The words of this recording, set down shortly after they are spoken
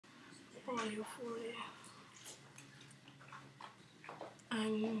Mario 40.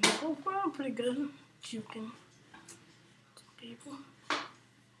 And so far, I'm pretty good. Juking people.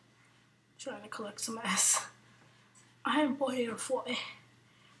 Trying to collect some ass. I am Mario 40.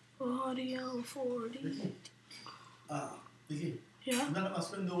 Mario 40. Vicky. Yeah. I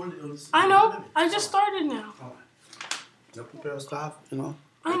I know. I just started now. You prepare stuff, you know.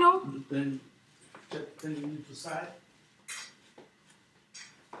 I know. Then you need to side.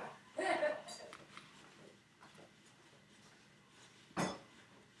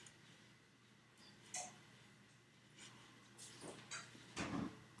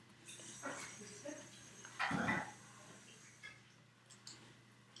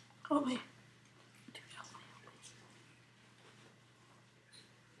 Help me.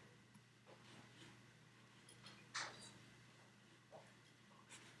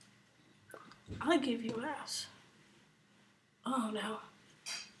 I give you ass. Oh no.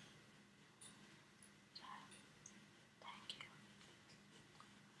 Thank you.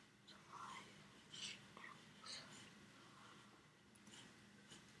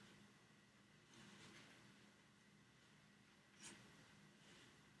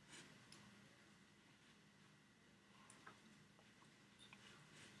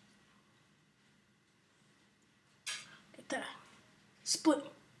 Get that. Split.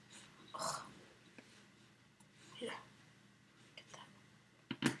 Ugh. Here. Get that.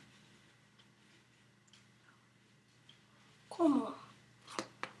 Come on.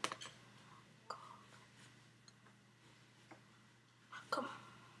 Come on.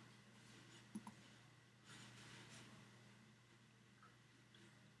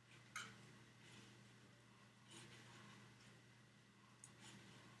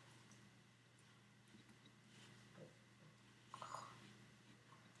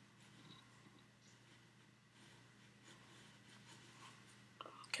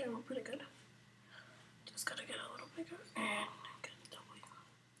 Okay, we're pretty good. Just gotta get a little bigger and get a W.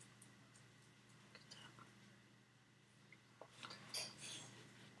 Get that.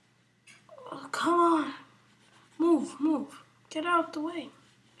 Oh, come on. Move, move. Get out the way.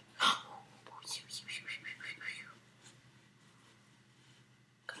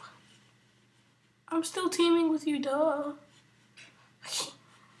 Come on. I'm still teaming with you, duh. Oh,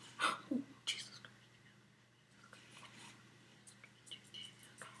 Jesus Christ.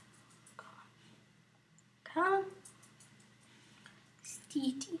 Come on.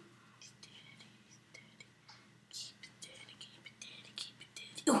 Steady. Steady. Keep it steady. Keep it steady. Keep it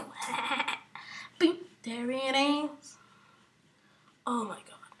steady. Oh, boom. There it is. Oh my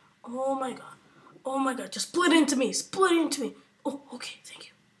god. Oh my god. Oh my god. Just split into me. Split into me. Oh, okay. Thank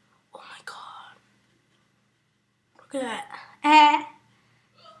you. Oh my god. Look at that.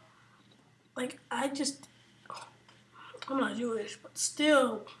 Like, I'm not Jewish, but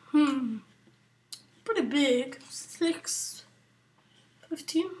still, pretty big. 6'15",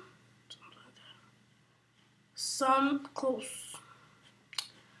 something like that. Some close.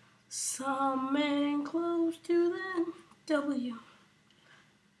 Something close to the W.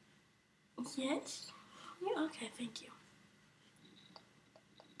 Yes? Yeah, okay, thank you.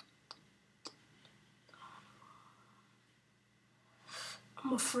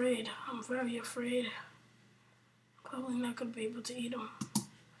 I'm afraid. I'm very afraid. Probably not gonna be able to eat them.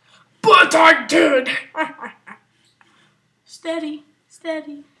 But I did! Steady,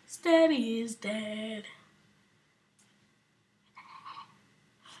 steady, steady is dead.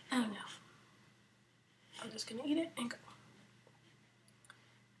 Oh no. I'm just gonna eat it and go.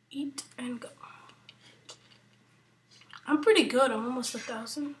 Eat and go. I'm pretty good. I'm almost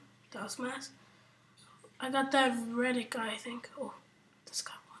 1,000. 1,000 mass. I got that Reddit guy, I think. Oh, this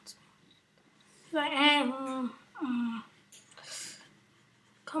guy wants me. He's like,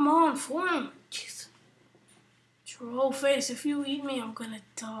 come on, form. Jeez. Troll face, if you eat me, I'm gonna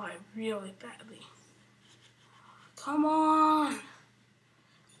die really badly. Come on.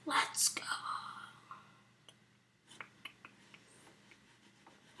 Let's go.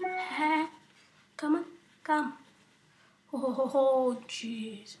 Come on, come. Oh,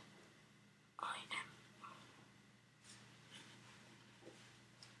 jeez. I am.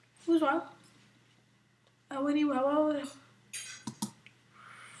 Who's wrong?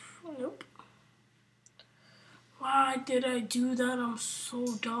 Nope. Why did I do that? I'm so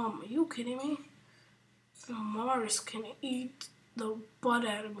dumb. Are you kidding me? Mars can eat the butt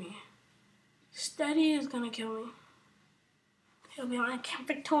out of me. Steady is gonna kill me. He'll be like,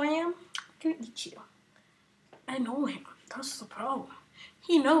 Victoria, I can eat you. I know him. That's the problem.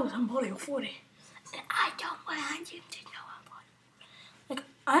 He knows I'm Mario 40. And I don't want him to know I'm Mario 40. Like,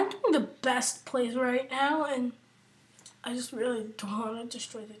 I'm doing the best plays right now, and I just really don't want to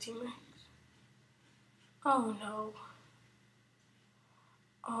destroy the teammates. Oh no.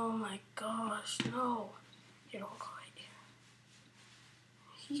 Oh my gosh, no. Here, I'll go right here.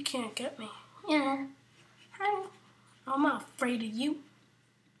 He can't get me. Yeah. Hi. I'm not afraid of you.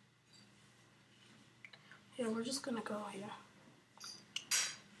 Here, we're just gonna go here.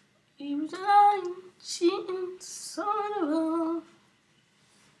 He was lying, cheating, son of a...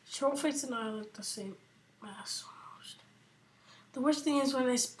 Shortface and I look the same mass almost. The worst thing is when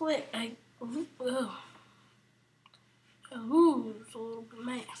they split, I lose a little bit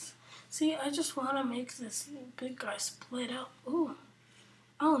mass. See, I just want to make this big guy split up. Ooh.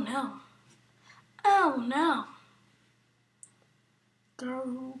 Oh no. Oh no.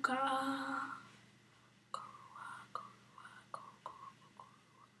 Garuga.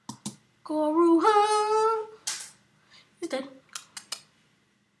 Goruha. He's dead.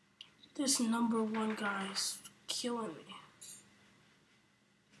 This #1 guy is killing me.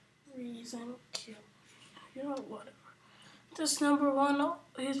 Reason kill. You know, whatever. This #1,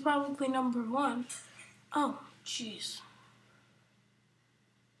 he's probably #1. Oh, jeez.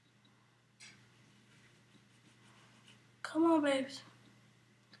 Come on, babes.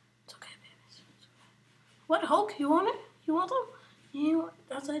 It's okay, babies. It's okay. What, Hulk? You want it? You want them?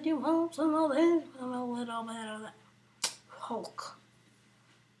 I said you want some of this. I'm a little bit of that. Hulk.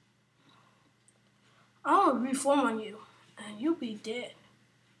 I'm gonna reform on you, and you'll be dead.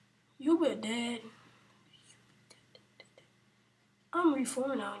 You'll be dead. I'm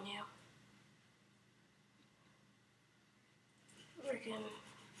reforming on you. Freaking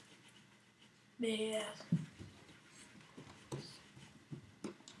big ass.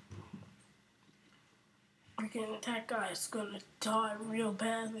 Freaking that guy's gonna die real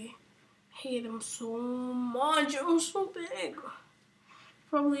badly. Hate him so much. I'm so big.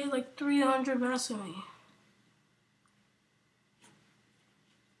 Probably like 300 mass of me.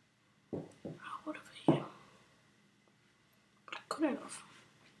 What if I hit? But I couldn't have.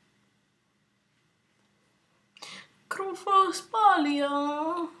 Crofospalia.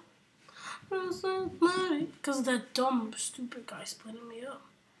 Because that dumb, stupid guy splitting me up.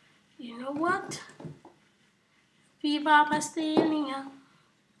 You know what? Viva Pastinia.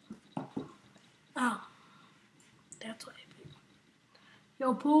 Oh. That's what I did.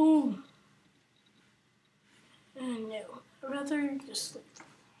 Yo, boom. And no. I'd rather just sleep.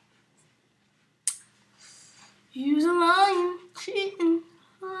 Use a lion. Cheating.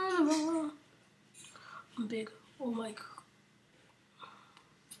 I'm big. Oh my god.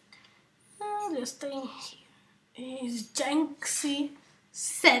 This thing here is Janksy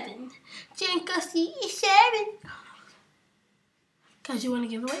 7. Janksy 7. Guys, you want to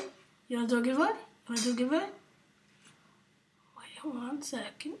give away? You want to do a giveaway? You want to do a giveaway? Wait 1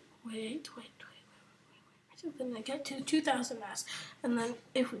 second. Wait. We're going to get to 2,000 mass. And then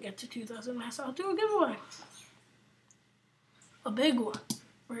if we get to 2,000 mass, I'll do a giveaway. A big one.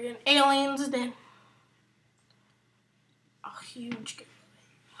 We're getting aliens then. A huge giveaway.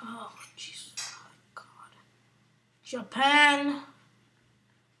 Oh, jeez. Oh, my God. Japan.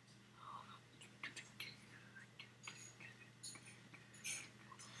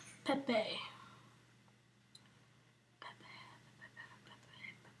 Pepe.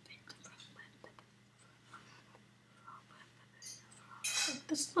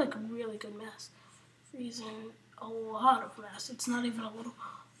 This is like a really good mass. Freezing a lot of mass. It's not even a little.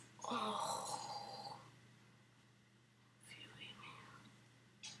 Oh.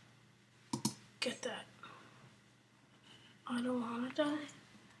 Get that. I don't want to die.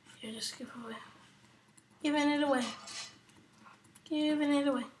 Yeah, just give it away. Giving it away. Giving it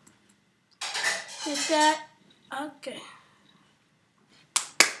away. Get that. Okay.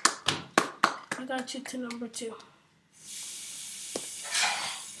 I got you to #2.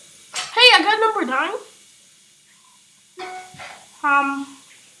 Hey, I got #9.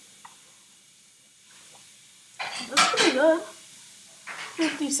 That's pretty good.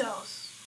 50 cells.